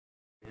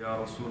Ya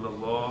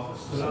Rasulullah,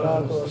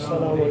 Salatu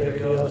wassalamu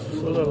alayka ya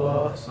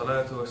Rasulullah,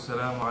 salatu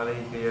wassalamu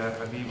alayka ya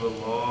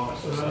Habiballah,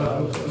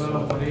 salatu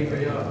wassalamu alayka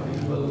ya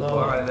Habiballah,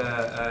 wa ala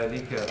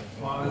alika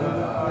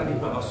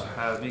wa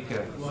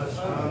ashabika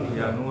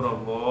ya Nur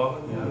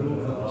Allah,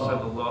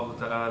 sallallahu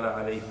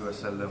ta'ala alayhi wa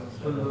sallam.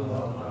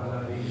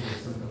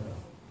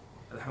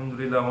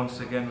 Alhamdulillah, once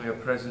again we are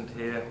present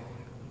here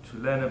to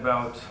learn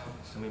about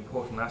some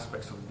important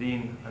aspects of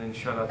Deen, and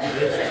inshallah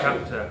today's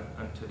chapter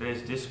and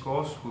today's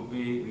discourse will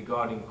be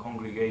regarding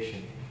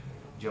congregation,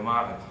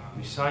 Jama'at,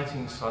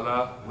 reciting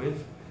salah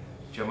with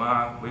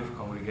Jama'at, with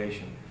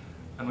congregation.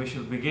 And we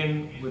shall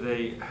begin with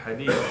a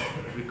hadith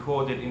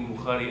recorded in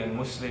Bukhari and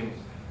Muslim,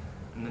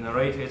 and the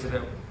narrator is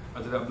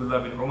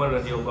Abdullah bin Umar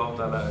radiallahu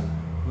ta'ala,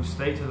 who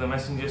stated the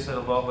Messenger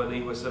sallallahu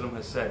alayhi wa sallam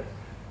has said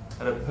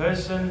that a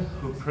person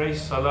who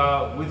prays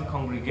salah with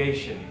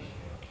congregation,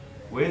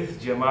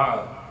 with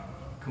Jama'ah,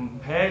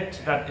 compared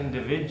to that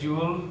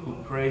individual who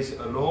prays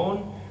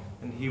alone,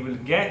 and he will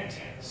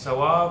get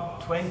sawab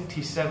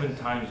 27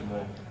 times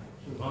more.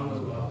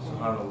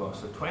 Subhanallah.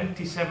 So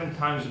 27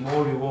 times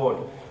more reward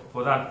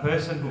for that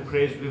person who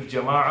prays with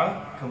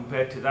Jama'ah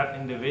compared to that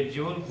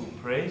individual who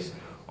prays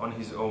on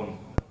his own.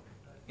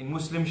 In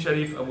Muslim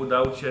Sharif, Abu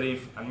Dawud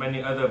Sharif, and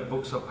many other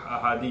books of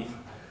hadith,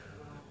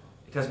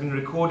 it has been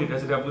recorded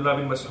as Abdullah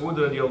bin Mas'ud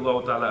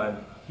radiallahu ta'ala,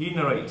 he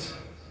narrates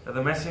that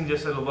the Messenger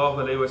sallallahu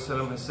alayhi wa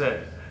sallam has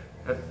said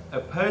that a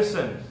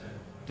person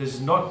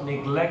does not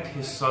neglect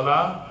his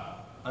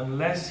salah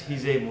unless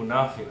he's a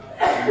munafiq,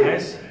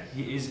 unless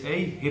he is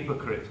a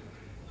hypocrite.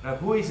 Now,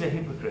 who is a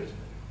hypocrite?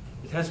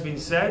 It has been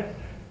said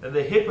that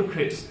the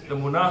hypocrites, the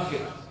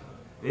munafiq,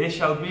 they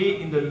shall be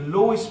in the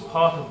lowest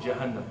part of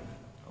Jahannam.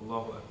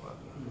 Allahu Akbar.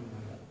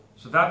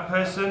 So that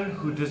person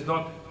who does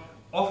not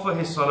offer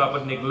his salah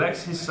but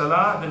neglects his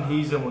salah, then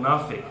he is a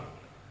munafiq.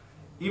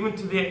 Even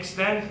to the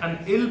extent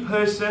an ill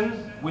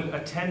person will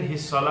attend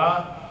his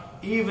salah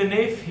even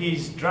if he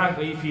is dragged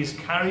or if he is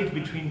carried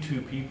between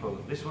two people.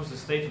 This was the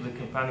state of the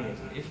companions.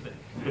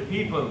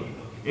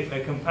 If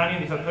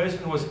a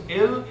person was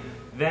ill,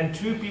 then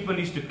two people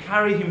used to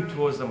carry him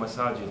towards the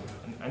masajid.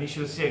 And you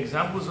shall see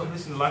examples of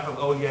this in the life of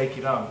Awliya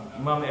Kiram.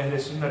 Imam Ahl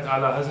Sunnat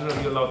ala Hazrat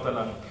radiallahu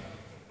ta'ala.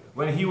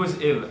 When he was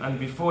ill and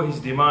before his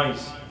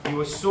demise, he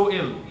was so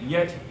ill,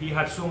 yet he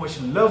had so much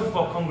love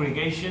for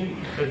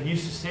congregation that he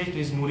used to say to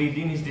his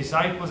murideen, his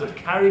disciples, that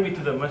carry me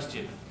to the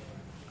masjid.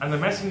 And the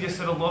Messenger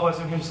sallallahu alaihi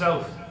wasallam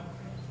himself,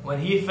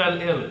 when he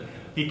fell ill,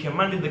 he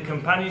commanded the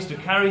companions to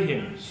carry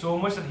him, so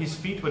much that his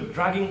feet were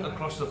dragging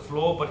across the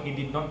floor, but he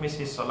did not miss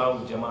his salah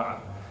with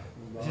jama'ah.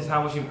 This is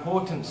how much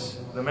importance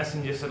the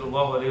Messenger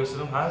sallallahu alaihi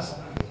wasallam has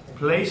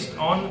placed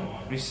on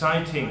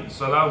reciting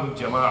salah with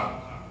jama'ah.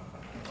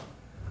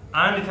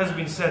 And it has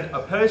been said,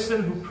 a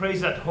person who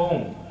prays at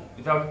home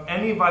without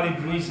any valid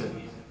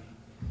reason,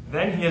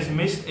 then he has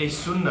missed a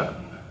sunnah.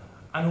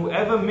 And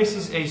whoever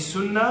misses a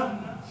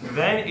sunnah,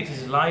 then it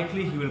is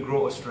likely he will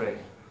go astray.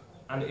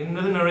 And in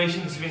another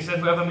narration it's been said,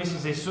 whoever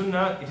misses a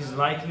sunnah, it is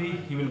likely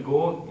he will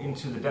go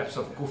into the depths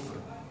of kufr.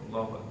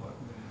 Allahu Akbar.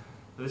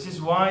 So this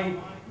is why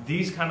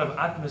these kind of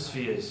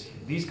atmospheres,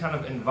 these kind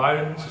of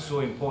environments are so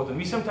important.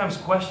 We sometimes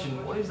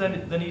question, what is the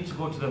need to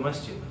go to the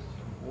masjid?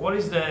 What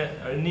is the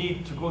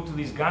need to go to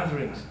these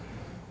gatherings?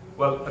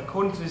 Well,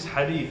 according to this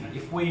hadith,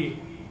 if we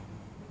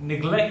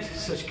neglect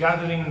such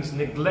gatherings,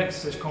 neglect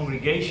such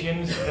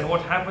congregations, then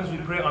what happens? We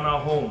pray on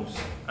our homes,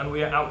 and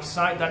we are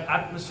outside that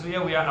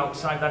atmosphere, we are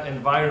outside that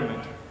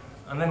environment.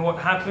 And then what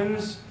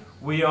happens?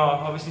 We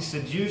are obviously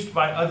seduced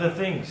by other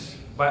things,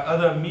 by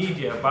other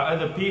media, by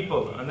other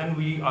people, and then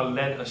we are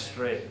led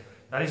astray.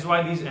 That is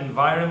why these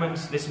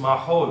environments, this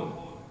mahol,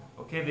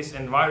 okay, this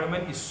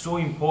environment is so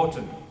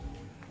important.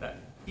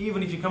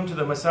 Even if you come to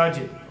the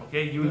masajid,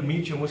 okay, you will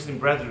meet your Muslim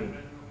brethren,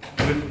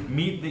 you will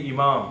meet the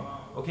imam,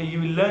 okay, you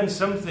will learn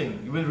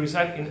something, you will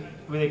recite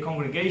with a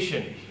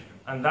congregation,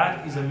 and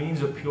that is a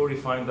means of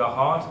purifying the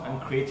heart and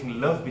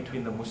creating love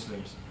between the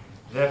Muslims.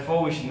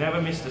 Therefore, we should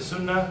never miss the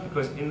sunnah,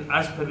 because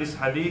as per this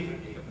hadith,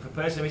 if a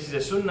person misses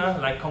a sunnah,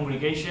 like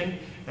congregation,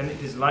 then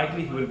it is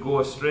likely he will go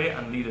astray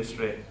and lead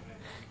astray.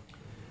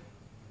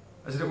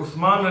 As the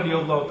Uthman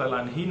radiallahu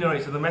ta'ala, he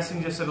narrates that the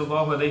Messenger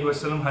sallallahu alayhi wa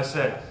sallam has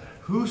said,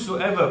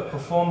 whosoever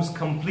performs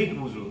complete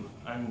wuzu,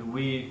 and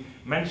we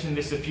mentioned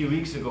this a few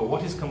weeks ago,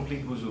 what is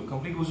complete wuzu?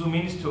 Complete wuzu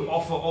means to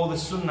offer all the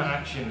sunnah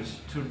actions,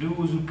 to do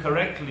wuzu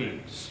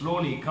correctly,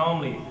 slowly,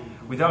 calmly,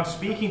 without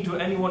speaking to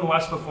anyone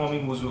whilst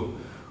performing wuzu.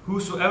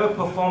 Whosoever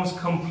performs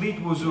complete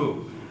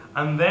wuzu,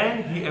 and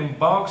then he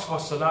embarks for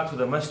salah to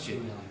the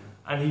masjid,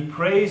 and he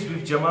prays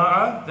with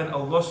jama'ah, then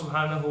Allah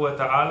subhanahu wa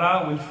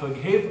ta'ala will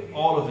forgive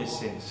all of his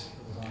sins.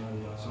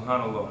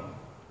 Subhanallah.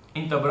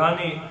 In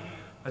Tabrani,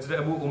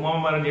 Abu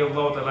Umama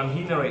radiallahu ta'ala,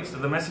 he narrates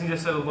that the Messenger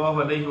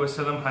sallallahu alayhi wa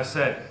sallam has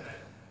said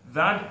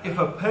that if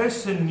a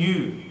person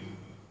knew,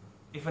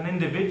 if an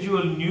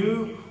individual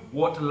knew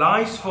what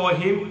lies for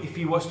him if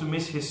he was to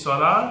miss his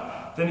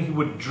salah, then he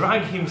would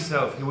drag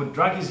himself, he would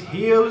drag his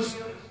heels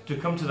to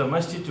come to the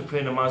masjid to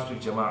pray namaz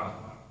with jama'ah.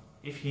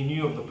 If he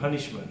knew of the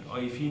punishment, or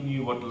if he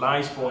knew what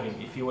lies for him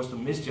if he was to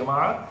miss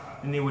jama'ah,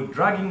 then he would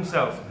drag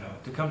himself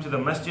to come to the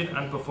masjid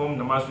and perform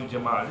namaz with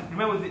jama'ah.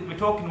 Remember, we're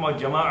talking about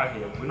jama'ah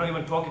here. We're not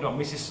even talking about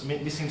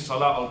missing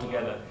salah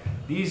altogether.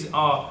 These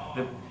are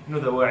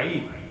the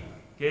wa'id,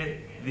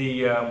 okay,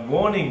 the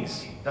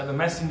warnings that the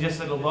Messenger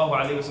sallallahu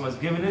alaihi wasallam has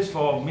given us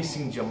for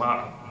missing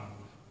jama'ah.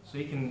 So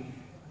you can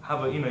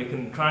have you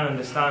can try and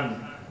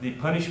understand the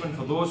punishment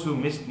for those who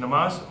missed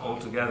namaz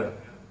altogether.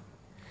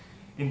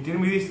 In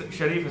Tirmidhi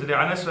Sharif,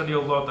 Anas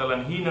radiallahu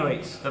ta'ala, he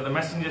narrates that the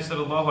Messenger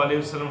sallallahu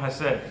alaihi wasallam has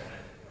said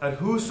that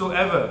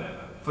whosoever,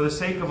 for the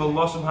sake of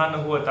Allah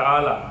subhanahu wa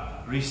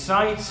ta'ala,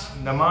 recites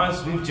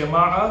namaz with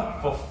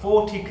jama'ah for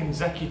 40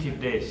 consecutive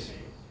days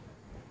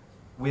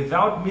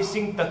without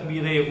missing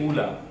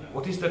takbir-e-ula.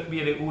 What is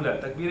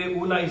takbir-e-ula?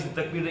 Takbir-e-ula is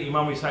the takbir the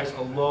Imam recites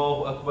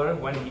Allahu Akbar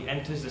when he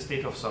enters the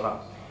state of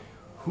salah.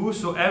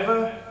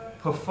 Whosoever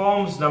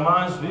performs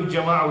namaz with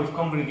jama'ah, with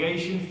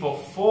congregation for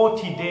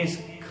 40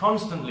 days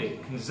constantly,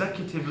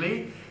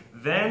 consecutively,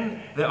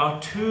 then there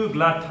are two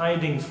glad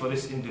tidings for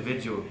this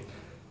individual.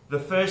 The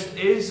first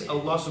is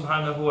Allah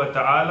subhanahu wa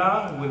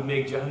ta'ala will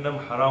make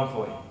Jahannam haram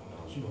for him.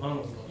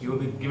 He will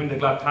be given the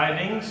glad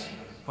tidings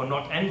for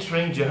not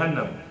entering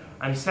Jahannam.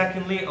 And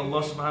secondly,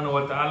 Allah subhanahu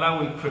wa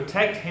ta'ala will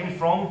protect him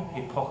from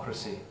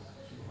hypocrisy,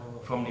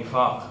 from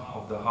nifaq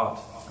of the heart.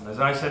 And as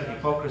I said,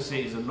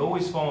 hypocrisy is the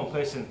lowest form a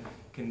person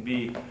can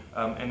be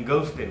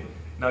engulfed in.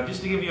 Now,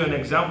 just to give you an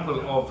example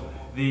of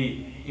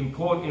the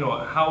important,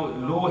 how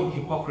low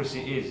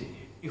hypocrisy is,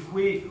 if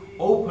we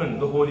open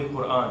the Holy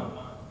Quran,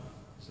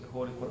 is the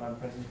Holy Quran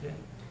present here?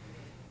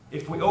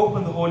 If we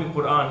open the Holy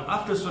Quran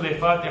after Surah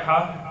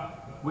Fatiha,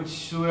 which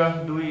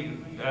surah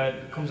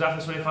comes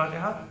after Surah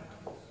Fatiha?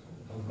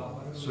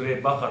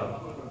 Surah Baqarah.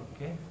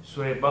 Okay,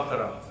 Surah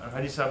Baqarah. And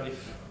Hadith Sahib,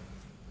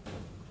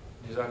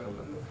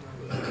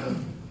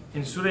 Jazakallah.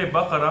 In Surah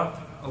Baqarah,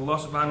 Allah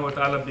subhanahu wa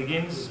ta'ala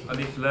begins,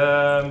 Alif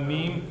Lam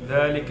Mim,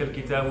 ذَلِكَ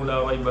الْكِتَابُ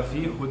لَا رَيْبَ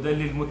فِيهِ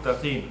هُدًى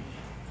لِلْمُتَّقِينَ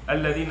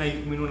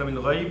الَّذِينَ يُؤْمِنُونَ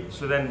بِالْغَيْبِ.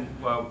 So then,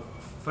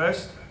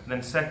 first,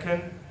 then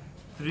second,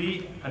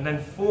 3, and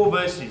then 4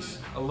 verses,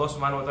 Allah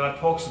subhanahu wa ta'ala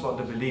talks about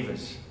the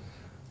believers.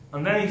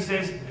 And then he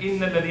says, إِنَّ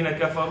الَّذِينَ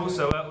كَفَرُوا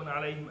سَوَاءٌ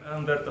عَلَيْهِمْ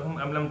أَنذَرْتَهُمْ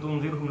أَمْ لَمْ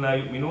تُنذِرْهُمْ لَا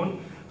يُؤْمِنُونَ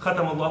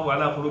ختم الله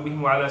على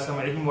قلوبهم وعلى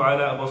سمعهم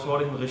وعلى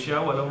أبصارهم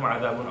غشاوة ولهم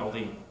عذاب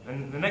عظيم.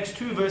 And the next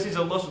 2 verses,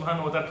 Allah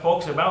subhanahu wa ta'ala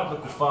talks about the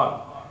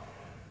kuffar.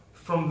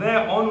 From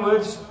there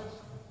onwards,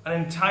 an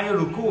entire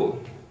ruku',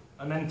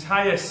 an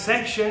entire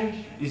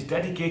section is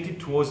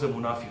dedicated towards the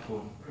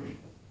munafiqun,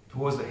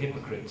 towards the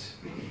hypocrites.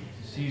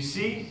 So you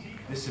see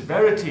the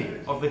severity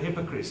of the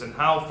hypocrites and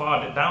how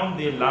far down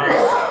they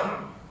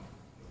lie.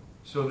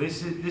 So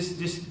this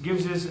just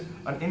gives us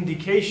an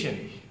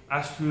indication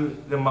as to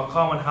the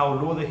maqam and how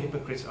low the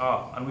hypocrites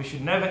are. And we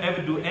should never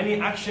ever do any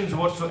actions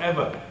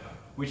whatsoever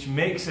which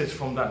makes us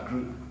from that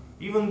group.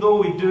 Even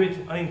though we do it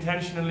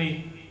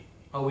unintentionally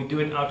or we do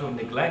it out of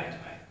neglect,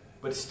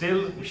 but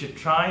still we should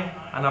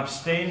try and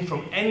abstain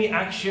from any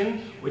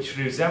action which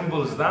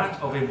resembles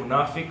that of a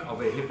munafiq,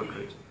 of a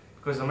hypocrite.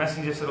 Because the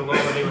Messenger sallallahu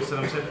alaihi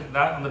wasallam said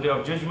that on the day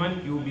of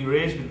judgment you will be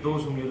raised with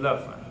those whom you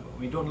love. And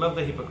we don't love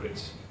the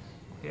hypocrites.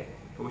 Okay?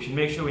 But we should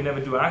make sure we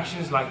never do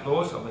actions like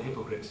those of the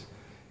hypocrites.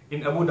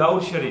 In Abu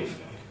Dawud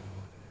Sharif,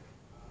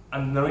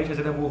 and the narrator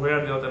said Abu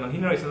Hurairah, and he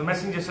narrates that the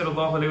Messenger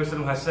sallallahu alaihi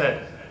wasallam has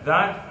said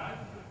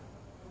that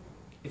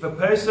if a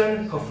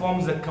person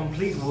performs the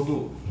complete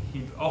wudu,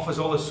 he offers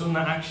all the sunnah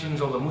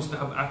actions, all the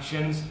mustahab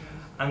actions,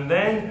 and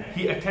then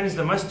he attends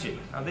the masjid.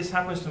 Now this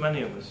happens to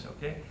many of us,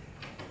 okay?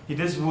 He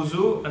does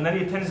wuzu and then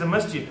he attends the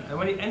masjid. And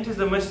when he enters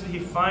the masjid, he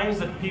finds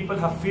that people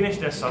have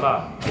finished their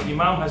salah. The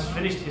imam has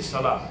finished his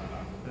salah.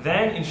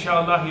 Then,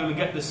 inshallah, he will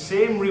get the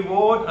same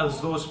reward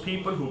as those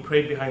people who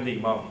prayed behind the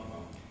imam.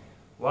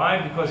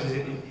 Why? Because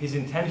his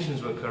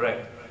intentions were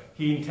correct.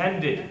 He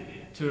intended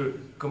to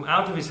come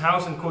out of his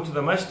house and go to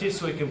the masjid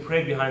so he can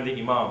pray behind the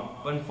imam.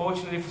 But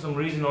unfortunately, for some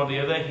reason or the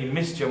other, he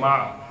missed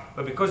jama'ah.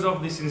 But because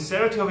of the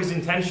sincerity of his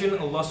intention,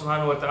 Allah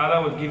subhanahu wa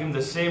ta'ala will give him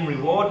the same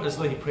reward as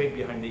though he prayed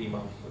behind the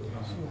imam.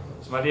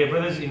 So my dear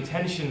brothers,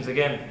 intentions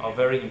again are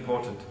very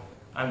important.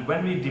 And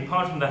when we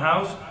depart from the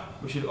house,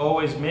 we should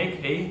always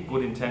make a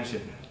good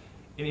intention.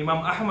 In Imam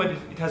Ahmad,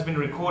 it has been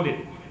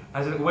recorded,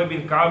 as Ubayd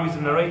bin Ka'ab is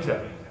the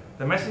narrator,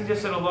 the Messenger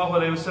sallallahu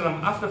alayhi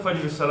wasallam, after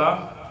Fajr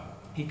Salah,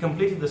 he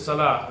completed the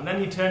Salah, and then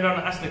he turned around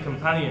and asked the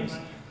companions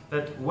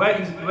that where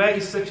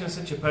is such and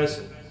such a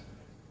person?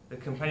 The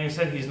companion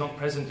said, he is not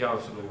present, Ya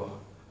Rasulullah.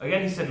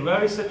 Again he said,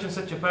 where is such and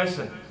such a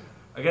person?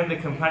 Again the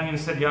companion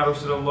said, Ya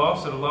Rasulullah,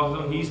 sallallahu alayhi wa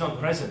sallam, he is not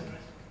present.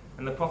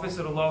 And the Prophet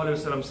sallallahu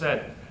alayhi wa sallam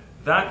said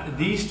that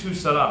these 2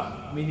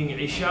 Salah, meaning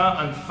Isha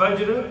and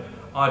Fajr,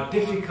 are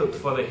difficult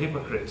for the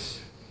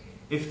hypocrites.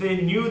 If they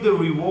knew the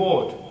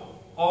reward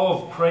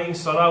of praying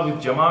Salah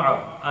with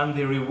Jama'ah and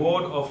the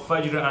reward of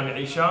Fajr and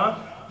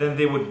Isha, then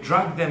they would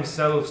drag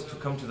themselves to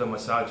come to the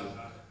masajid.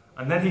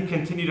 And then he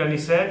continued and he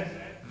said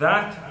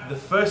that the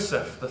first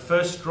saf, the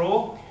first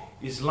row,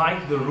 is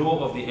like the row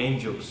of the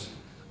angels.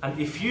 And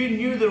if you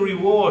knew the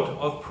reward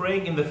of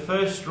praying in the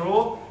first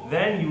row,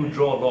 then you would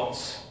draw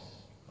lots.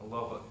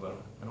 Allahu Akbar.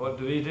 And what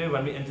do?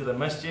 When we enter the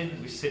masjid,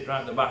 we sit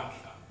right at the back.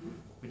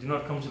 We do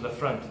not come to the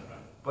front.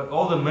 but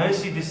all the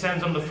mercy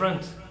descends on the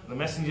front. The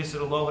Messenger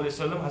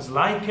ﷺ has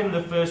likened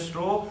the first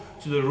row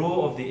to the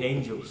row of the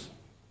angels.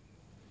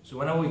 So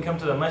whenever we come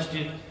to the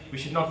masjid, we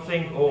should not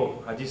think,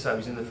 oh, Haji Sahib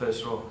is in the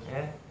first row.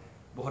 Yeah?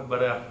 Bahut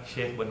bada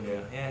sheikh ban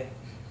gaya. Yeah?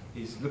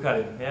 Look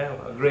at him.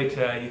 Yeah? A great,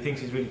 he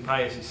thinks he's really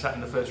pious. He's sat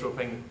in the first row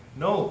praying.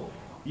 No,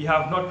 you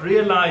have not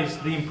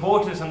realized the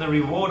importance and the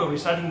reward of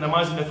reciting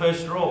namaz in the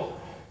first row.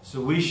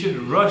 So we should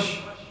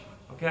rush.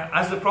 Okay?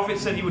 As the Prophet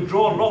said, he would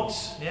draw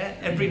lots. Yeah?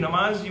 Every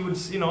namaz, you would,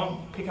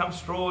 pick up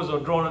straws or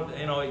draw,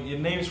 your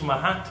names from a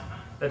hat,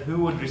 that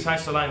who would recite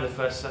salah in the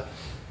first saf.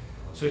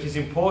 So it is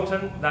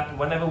important that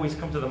whenever we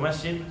come to the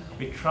masjid,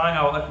 we try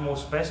our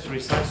utmost best to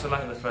recite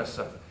salah in the first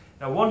saf.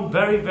 Now, one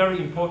very, very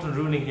important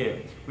ruling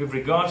here with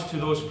regards to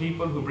those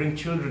people who bring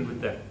children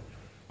with them.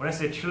 When I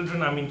say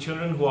children, I mean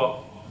children who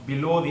are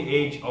below the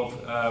age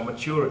of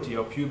maturity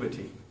or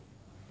puberty.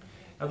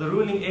 Now, the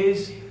ruling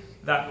is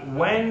that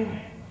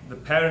when the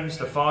parents,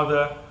 the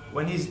father,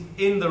 when he's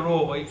in the row,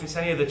 or if it's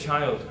any other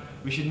child,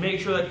 we should make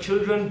sure that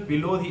children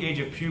below the age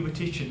of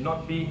puberty should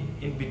not be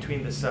in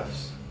between the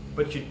safs,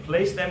 but should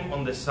place them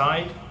on the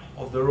side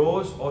of the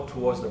rows or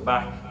towards the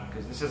back,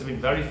 because this has been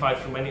verified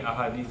from many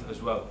ahadith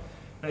as well.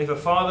 Now, if a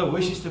father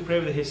wishes to pray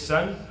with his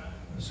son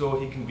so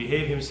he can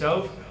behave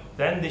himself,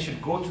 then they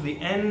should go to the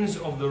ends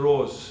of the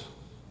rows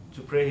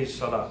to pray his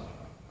salah.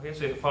 Okay,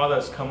 so if a father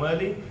has come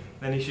early,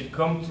 then he should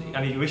come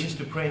and he wishes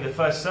to pray in the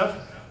first saf,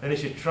 then he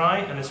should try,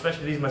 and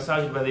especially these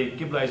masajid where the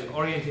qibla is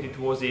oriented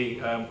towards the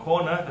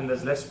corner and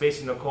there's less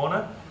space in the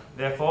corner,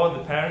 therefore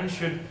the parents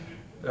should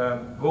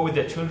go with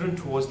their children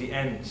towards the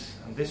ends,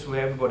 and this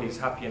way everybody is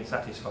happy and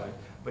satisfied.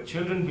 But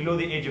children below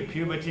the age of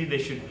puberty, they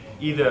should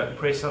either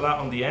pray salah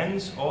on the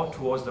ends or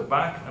towards the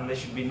back, and there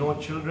should be no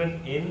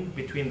children in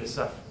between the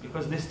saf,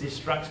 because this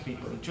distracts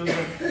people. And children,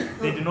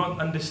 they do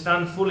not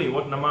understand fully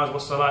what namaz,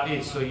 what salah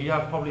is. So you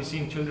have probably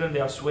seen children, they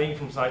are swaying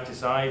from side to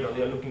side, or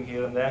they are looking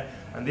here and there,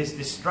 and this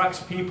distracts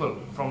people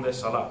from their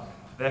salah.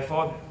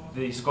 Therefore,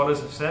 the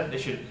scholars have said they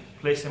should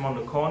place them on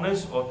the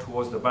corners or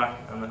towards the back,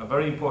 and a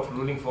very important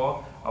ruling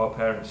for our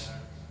parents.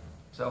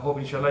 So I hope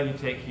inshallah you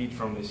take heed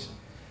from this.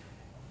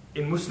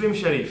 In Muslim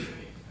Sharif,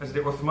 as the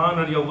Uthman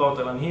radiallahu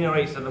ta'ala, he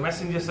narrates that the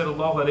Messenger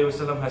sallallahu alayhi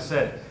wasallam has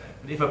said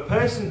that if a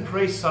person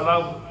prays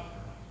salah,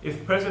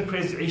 if a person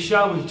prays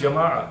Isha with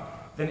Jama'ah,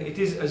 then it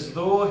is as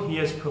though he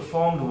has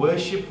performed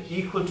worship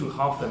equal to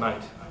half the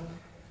night.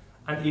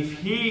 And if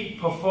he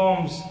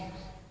performs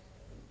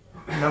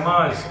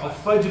namaz of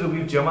Fajr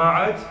with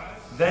Jama'at,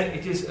 then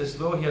it is as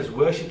though he has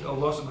worshipped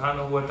Allah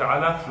subhanahu wa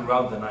ta'ala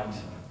throughout the night.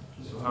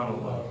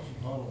 Subhanallah.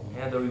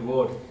 Yeah, the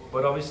reward.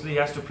 But obviously he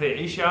has to pray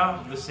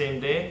Isha the same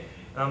day,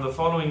 and on the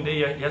following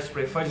day he has to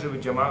pray Fajr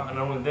with Jama'ah, and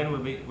only then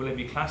will it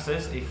be classed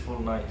as a full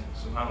night.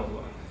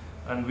 Subhanallah.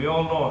 And we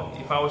all know,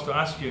 if I was to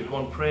ask you, go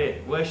and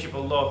pray, worship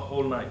Allah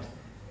whole night,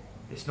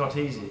 it's not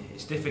easy,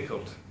 it's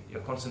difficult.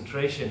 Your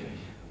concentration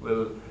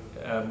will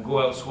go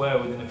elsewhere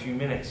within a few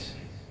minutes.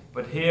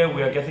 But here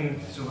we are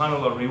getting,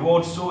 subhanallah,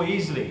 reward so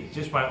easily,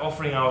 just by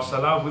offering our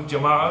salah with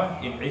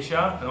Jama'ah in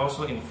Isha and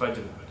also in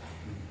Fajr.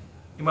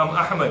 Imam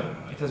Ahmad,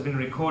 it has been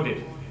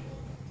recorded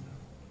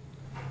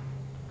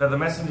that the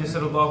Messenger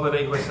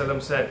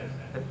ﷺ said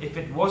that if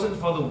it wasn't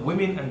for the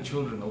women and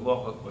children,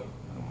 Allahu Akbar,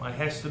 my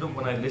hair stood up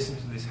when I listened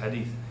to this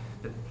hadith,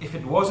 that if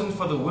it wasn't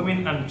for the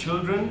women and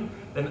children,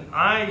 then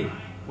I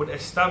would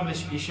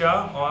establish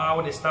Isha, or I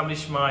would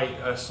establish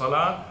my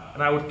salah,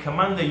 and I would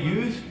command the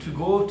youth to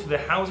go to the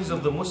houses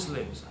of the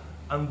Muslims,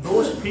 and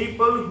those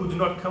people who do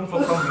not come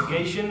for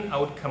congregation, I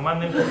would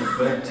command them to be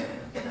burnt.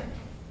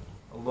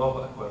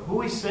 Allahu Akbar.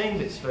 Who is saying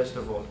this, first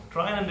of all?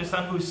 Try and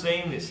understand who is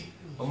saying this.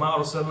 وَمَا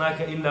أَرْسَلْنَاكَ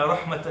إِلَّا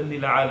رَحْمَةً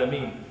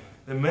لِلْعَالَمِينَ.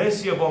 The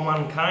mercy of all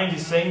mankind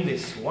is saying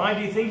this. Why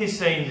do you think he's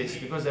saying this?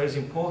 Because there is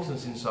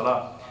importance in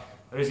salah.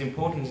 There is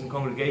importance in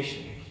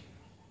congregation.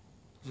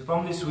 So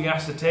from this we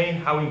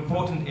ascertain how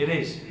important it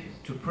is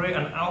to pray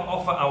and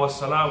offer our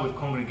salah with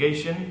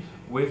congregation,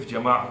 with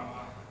jama'ah.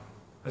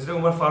 Hazrat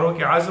Umar Farooq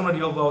Azam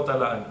radiallahu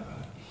ta'ala,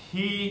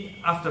 he,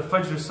 after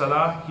Fajr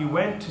Salah, he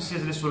went to see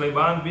Hazrat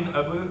Sulaiman bin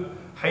Abu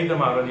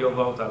Haydama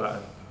radiallahu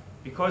ta'ala,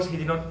 because he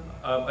did not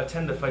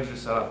attend the Fajr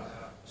Salah.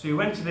 So he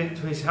went to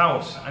his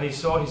house and he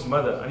saw his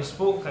mother, and he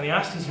spoke and he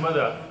asked his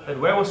mother that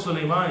where was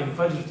Sulaiman in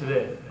Fajr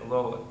today?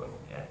 Allahu Akbar.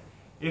 Yeah.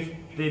 If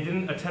they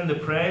didn't attend the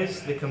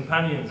prayers, the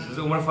companions,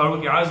 Hazrat Umar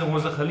Farooq Azam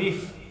was the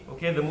Khalif,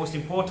 okay, the most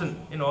important,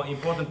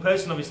 important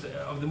person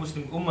of the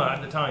Muslim Ummah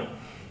at the time.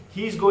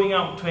 He's going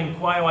out to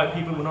inquire why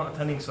people were not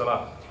attending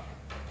Salah.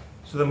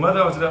 So the mother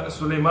of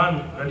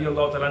Sulaiman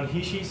radiallahu ta'ala,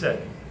 she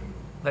said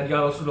that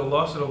Ya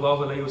Rasulullah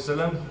sallallahu alayhi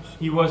wasallam,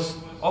 he was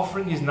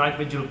offering his night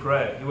vigil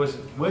prayer. He was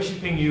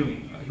worshipping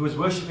you. He was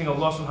worshipping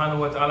Allah subhanahu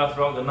wa ta'ala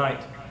throughout the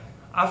night.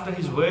 After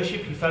his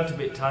worship, he felt a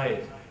bit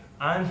tired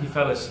and he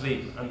fell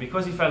asleep. And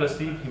because he fell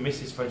asleep, he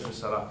missed his Fajr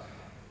Salah.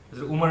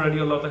 Hazrat Umar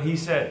radiallahu ta'ala, he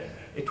said,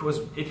 it would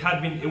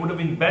have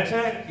been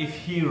better if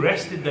he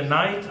rested the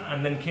night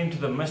and then came to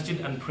the masjid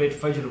and prayed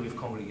Fajr with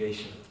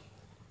congregation.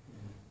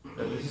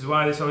 This is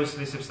why this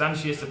obviously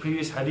substantiates the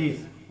previous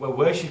hadith, where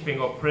worshipping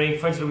or praying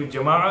Fajr with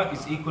Jama'ah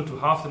is equal to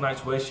half the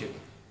night's worship.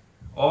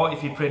 Or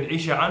if he prayed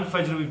Isha and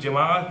Fajr with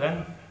Jama'ah,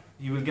 then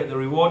he will get the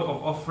reward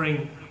of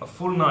offering a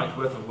full night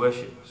worth of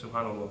worship.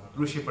 Subhanallah.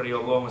 Rushi pari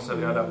Allahumma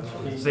salli ala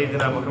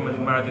Sayyidina Muhammad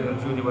al-Ma'adil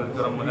al-Judi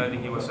wal-Karam wa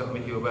alihi wa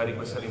sahbihi wa barik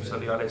wa sallim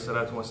salli alayhi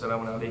salatu wa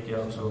salamun alayki ya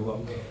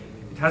Rasulullah.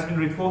 It has been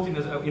reported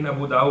in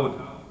Abu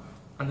Dawud,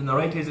 and the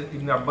narrator is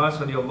Ibn Abbas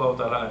radiallahu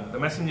ta'ala. The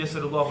Messenger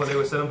sallallahu alayhi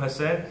wa sallam has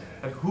said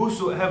that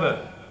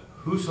whosoever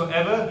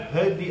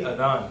heard the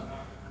adhan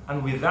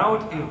and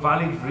without a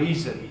valid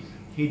reason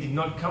he did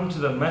not come to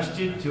the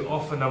masjid to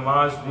offer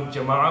namaz with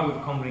jama'ah,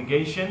 with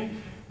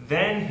congregation,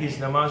 then his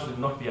namaz would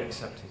not be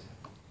accepted.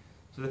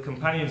 So the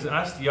companions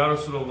asked, Ya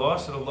Rasulullah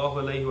sallallahu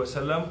alayhi wa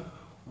sallam,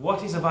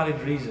 what is a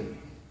valid reason?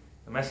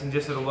 The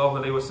Messenger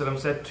sallallahu alayhi wa sallam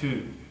said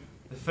two.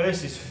 The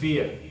first is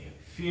fear.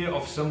 Fear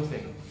of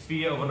something.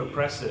 Fear of an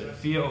oppressor.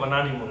 Fear of an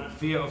animal.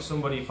 Fear of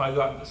somebody, if I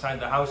go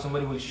outside the house,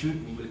 somebody will shoot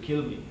me, will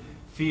kill me.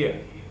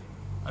 Fear.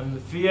 And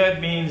the fear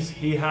means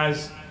he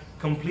has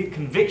complete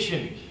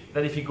conviction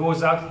that if he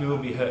goes out, he will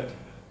be hurt.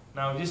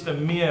 Now, just a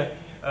mere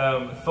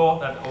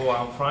thought that, oh,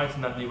 I'm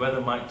frightened that the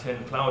weather might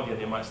turn cloudy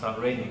and it might start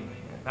raining.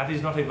 That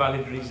is not a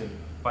valid reason,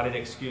 valid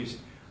excuse.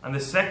 And the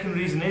second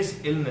reason is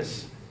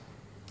illness.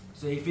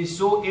 So if he's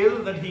so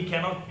ill that he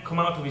cannot come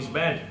out of his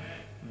bed,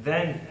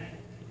 then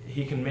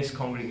he can miss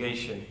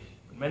congregation.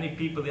 Many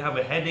people, they have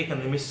a headache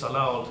and they miss salah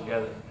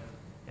altogether.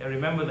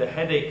 Remember the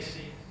headaches.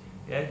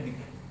 The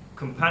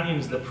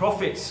companions, the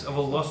prophets of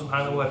Allah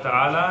subhanahu wa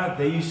ta'ala,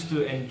 they used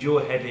to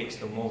endure headaches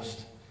the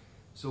most.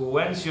 So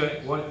when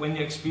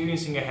you're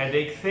experiencing a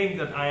headache, think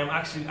that I am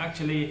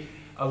actually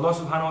Allah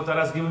subhanahu wa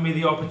ta'ala has given me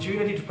the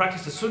opportunity to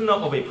practice the sunnah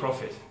of a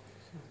prophet.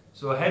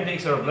 So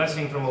headaches are a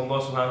blessing from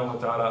Allah subhanahu wa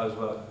ta'ala as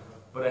well.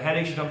 But a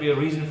headache should not be a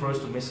reason for us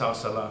to miss our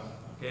salah.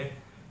 Okay?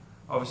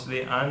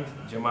 Obviously, and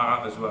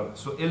jama'ah as well.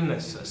 So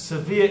illness, a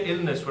severe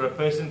illness where a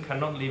person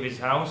cannot leave his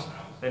house,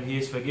 then he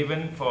is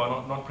forgiven for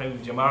not praying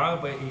with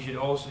jama'ah, but he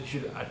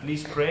should at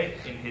least pray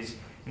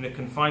in the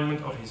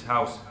confinement of his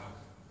house.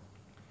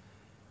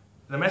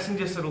 The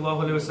Messenger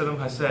sallallahu alaihi wasallam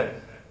has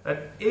said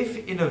that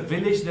if in a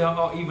village there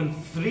are even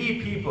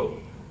 3 people,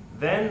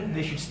 then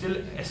they should still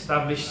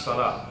establish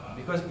salah.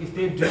 Because if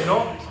they do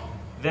not,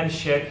 then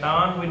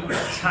shaitan will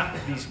attack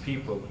these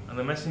people. And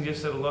the Messenger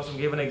sallallahu alaihi wasallam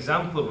gave an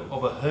example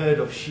of a herd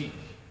of sheep.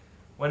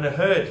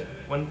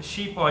 When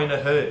sheep are in a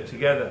herd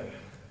together,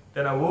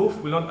 then a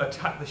wolf will not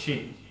attack the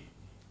sheep.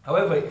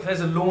 However, if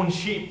there's a lone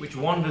sheep which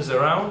wanders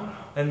around,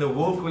 then the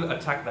wolf will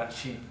attack that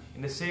sheep.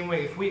 In the same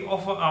way, if we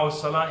offer our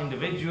salah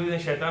individually, then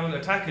shaitan will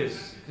attack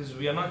us because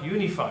we are not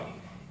unified.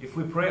 If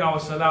we pray our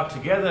salah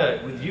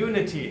together with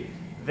unity,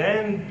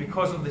 then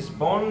because of this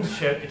bond,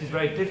 it is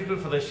very difficult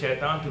for the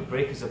shaitan to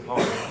break us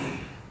apart.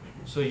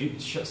 So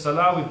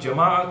salah with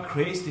jama'ah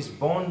creates this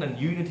bond and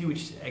unity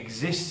which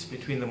exists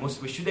between the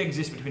Muslims, which should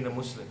exist between the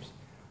Muslims.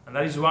 And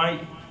that is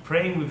why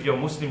praying with your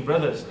Muslim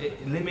brothers, it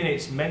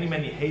eliminates many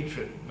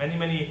hatred,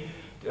 many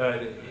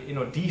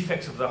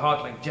defects of the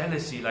heart, like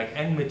jealousy, like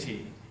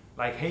enmity,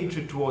 like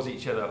hatred towards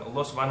each other.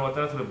 Allah subhanahu wa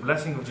ta'ala, through the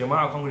blessing of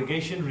jama'ah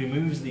congregation,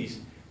 removes these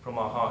from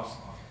our hearts.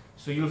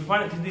 So you'll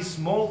find that these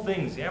small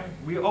things,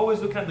 we always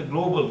look at the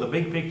global, the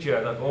big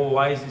picture, that, oh,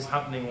 why is this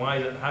happening, why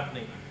is that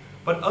happening?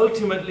 But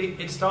ultimately,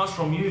 it starts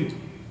from you.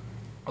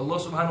 Allah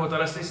subhanahu wa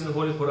ta'ala says in the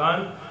Holy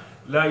Quran,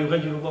 لا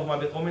يغير الله ما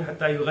بقوم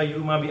حتى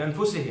يغيروا ما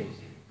بأنفسهم.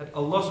 That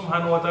Allah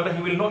subhanahu wa ta'ala,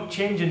 He will not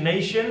change a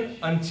nation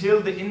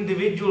until the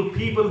individual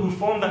people who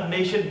form that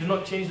nation do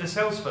not change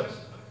themselves first.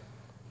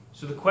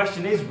 So the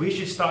question is, we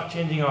should start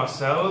changing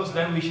ourselves,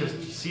 then we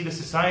should see the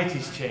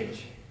societies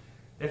change.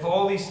 Therefore,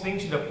 all these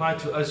things should apply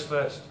to us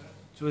first,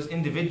 to us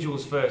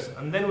individuals first,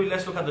 and then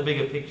let's look at the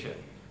bigger picture.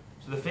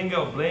 So the finger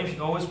of blame should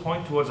always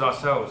point towards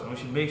ourselves, and we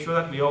should make sure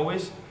that we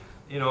always,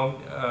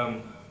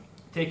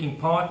 taking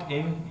part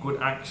in good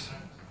acts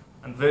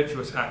and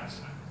virtuous acts.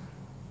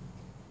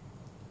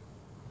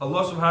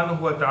 Allah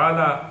subhanahu wa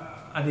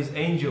ta'ala and His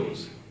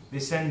angels, they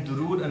send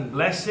durood and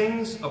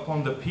blessings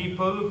upon the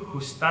people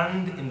who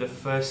stand in the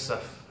first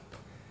saf.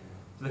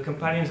 So the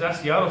companions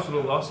asked, Ya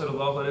Rasulullah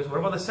sallallahu alayhi wa, what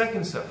about the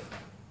second saf?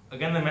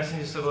 Again the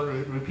Messenger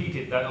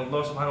repeated that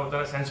Allah subhanahu wa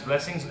ta'ala sends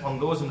blessings upon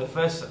those in the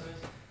first saf.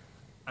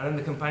 And then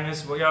the companions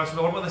said, well, Ya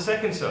Rasulullah, what about the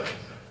second saf?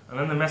 And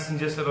then the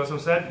Messenger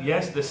said,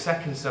 yes, the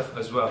second saf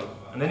as well.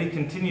 And then he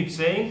continued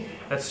saying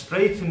that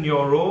straighten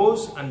your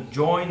rows and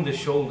join the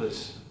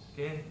shoulders.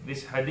 Okay?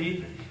 This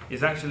hadith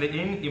is actually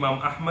in Imam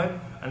Ahmad,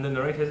 and the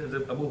narrator is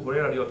Abu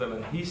Hurairah.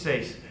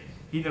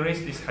 He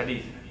narrates this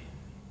hadith.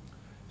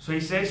 So he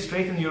says,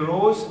 straighten your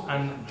rows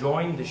and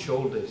join the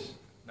shoulders.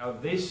 Now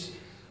this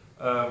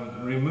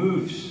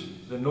removes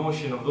the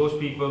notion of those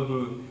people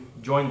who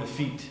join the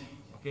feet.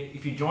 Okay?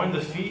 If you join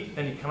the feet,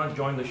 then you cannot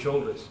join the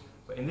shoulders.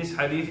 But in this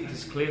hadith, it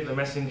is clear the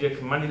Messenger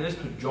commanded us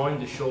to join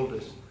the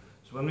shoulders.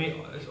 So when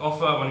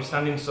we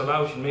stand in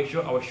salah, we should make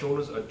sure our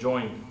shoulders are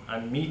joined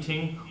and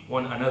meeting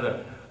one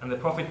another. And the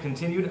Prophet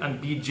continued, and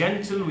be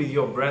gentle with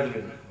your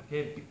brethren.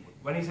 Okay?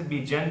 When he said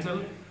be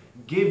gentle,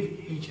 give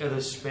each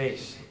other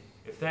space.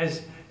 If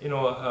there's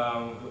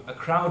a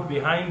crowd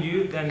behind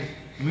you, then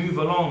move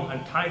along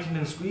and tighten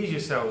and squeeze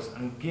yourselves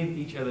and give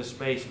each other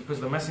space, because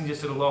the Messenger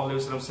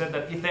ﷺ said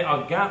that if there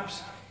are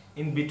gaps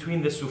in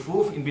between the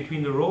sufuf, in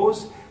between the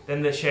rows,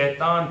 then the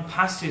shaitan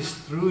passes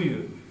through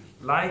you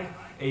like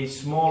a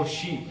small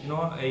sheep,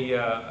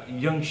 a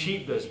young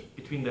sheep does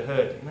between the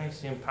herd. You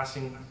see him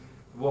passing,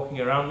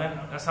 walking around them.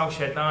 That's how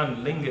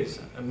shaitan lingers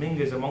and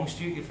mingers amongst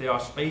you if there are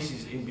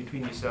spaces in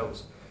between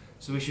yourselves.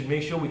 So we should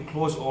make sure we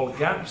close all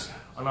gaps,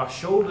 and our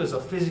shoulders are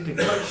physically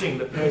touching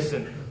the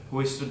person who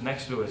is stood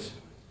next to us.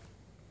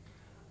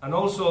 And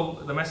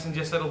also the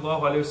Messenger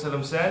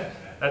ﷺ said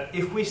that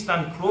if we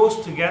stand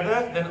close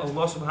together, then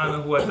Allah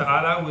subhanahu wa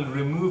ta'ala will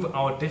remove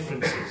our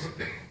differences.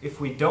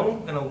 If we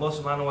don't, then Allah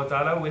subhanahu wa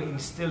ta'ala will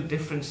instill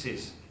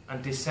differences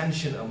and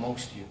dissension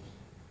amongst you.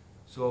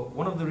 So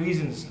one of the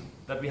reasons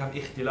that we have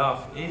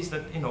ikhtilaf is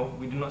that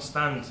we do not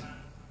stand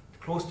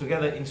close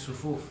together in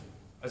sufuf.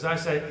 As I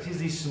said, it is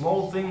these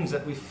small things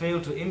that we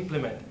fail to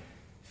implement,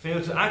 fail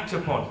to act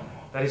upon,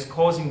 that is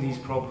causing these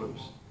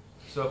problems.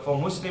 So for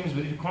Muslims,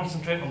 we need to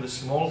concentrate on the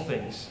small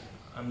things.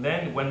 And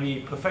then when we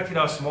perfected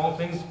our small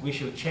things, we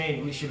shall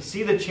change. We shall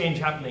see the change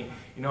happening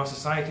in our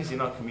societies, in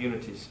our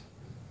communities.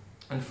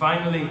 And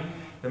finally,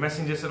 the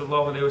Messenger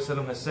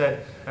ﷺ has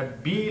said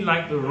that be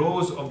like the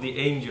rows of the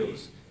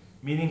angels,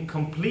 meaning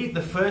complete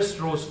the first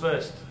rows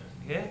first.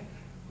 Okay?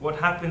 What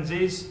happens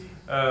is,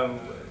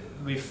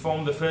 we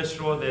form the first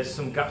row, there's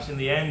some gaps in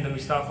the end, and we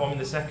start forming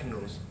the second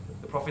rows.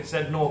 The Prophet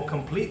said, no,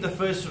 complete the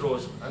first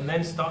rows and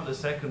then start the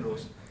second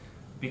rows.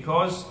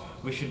 Because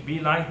we should be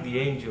like the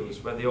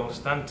angels, where they all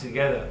stand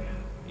together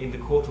in the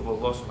court of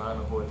Allah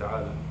subhanahu wa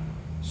ta'ala.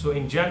 So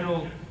in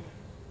general,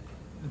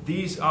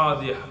 these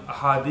are the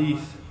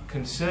hadith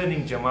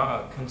concerning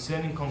jama'ah,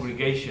 concerning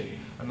congregation.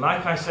 And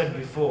like I said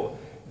before,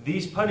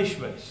 these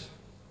punishments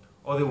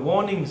or the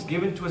warnings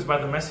given to us by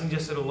the Messenger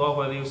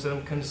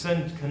ﷺ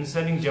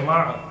concerning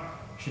jama'ah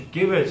should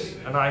give us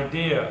an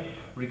idea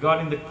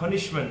regarding the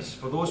punishments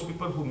for those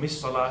people who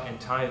miss salah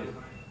entirely.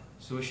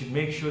 So we should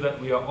make sure that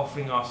we are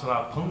offering our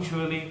salah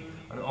punctually,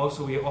 and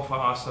also we offer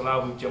our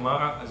salah with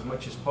jama'ah as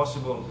much as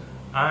possible,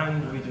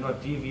 and we do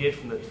not deviate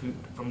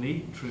from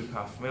the true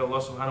path. May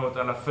Allah subhanahu wa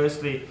ta'ala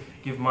firstly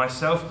give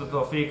myself the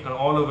tawfiq and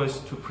all of us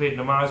to pray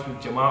namaz with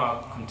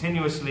jama'ah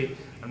continuously,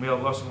 and may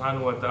Allah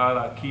subhanahu wa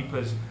ta'ala keep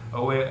us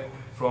away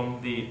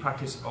from the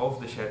practice of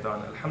the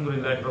shaitan.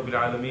 Alhamdulillah Rabbil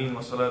Alameen, wa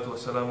salatu wa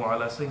salamu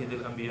ala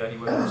sayyidil anbiya'i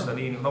wal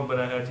mursaleen.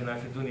 Rabbana atina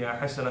fid dunya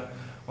hasana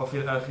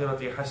وفي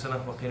الآخرة حسنة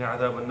وقنا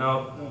عذاب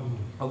النار.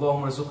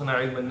 اللهم ارزقنا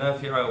علما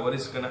نافعا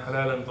ورزقا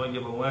حلالا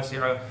طيبا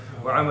واسعا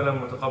وعملا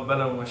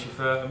متقبلا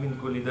وشفاء من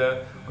كل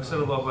داء.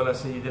 وصلى الله على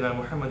سيدنا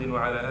محمد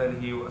وعلى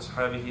آله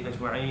وأصحابه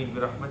أجمعين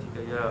برحمتك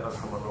يا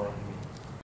أرحم الراحمين.